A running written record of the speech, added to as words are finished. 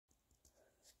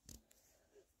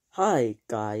Hi,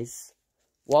 guys.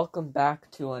 Welcome back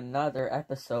to another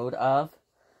episode of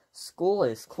School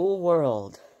is Cool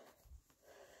World.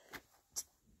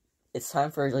 It's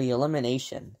time for the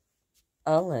elimination.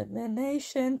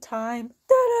 Elimination time.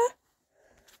 Da-da!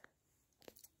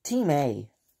 Team A,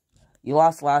 you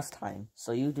lost last time,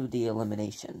 so you do the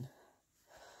elimination.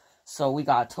 So we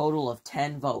got a total of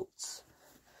 10 votes.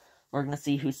 We're going to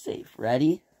see who's safe.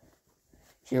 Ready?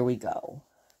 Here we go.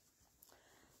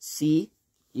 C,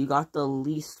 you got the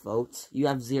least votes. You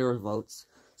have 0 votes,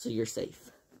 so you're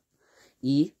safe.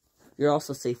 E, you're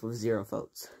also safe with 0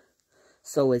 votes.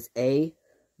 So is A,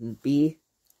 B,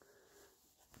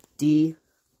 D,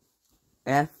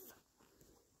 F,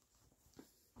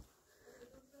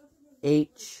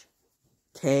 H,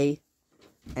 K,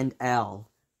 and L,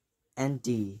 and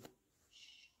D.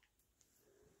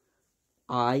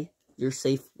 I, you're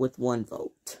safe with 1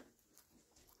 vote.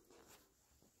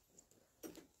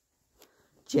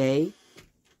 J,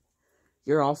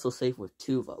 you're also safe with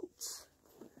 2 votes.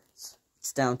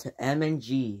 It's down to M and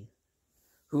G.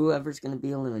 Whoever's going to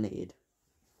be eliminated.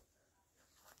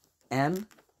 M,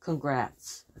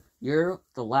 congrats. You're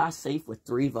the last safe with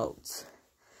 3 votes.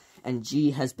 And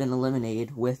G has been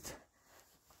eliminated with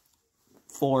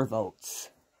 4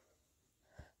 votes.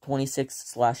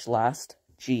 26/last,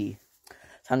 G.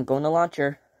 Time to go in the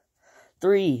launcher.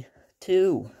 3,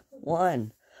 2,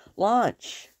 1,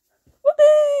 launch.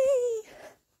 Whoopee!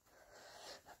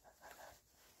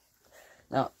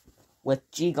 Now, with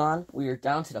G gone, we are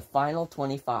down to the final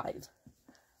 25.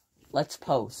 Let's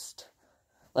post.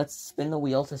 Let's spin the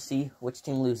wheel to see which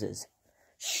team loses.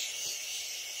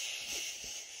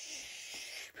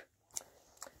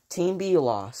 Team B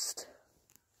lost.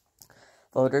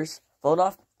 Voters, vote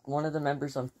off one of the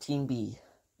members of Team B.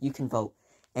 You can vote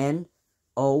N,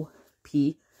 O,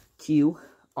 P, Q,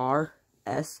 R,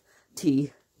 S,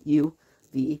 T, U,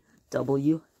 V,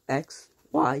 W, X,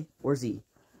 Y, or Z.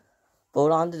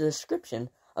 Vote on the description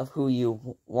of who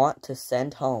you want to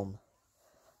send home.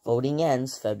 Voting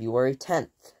ends February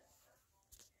 10th.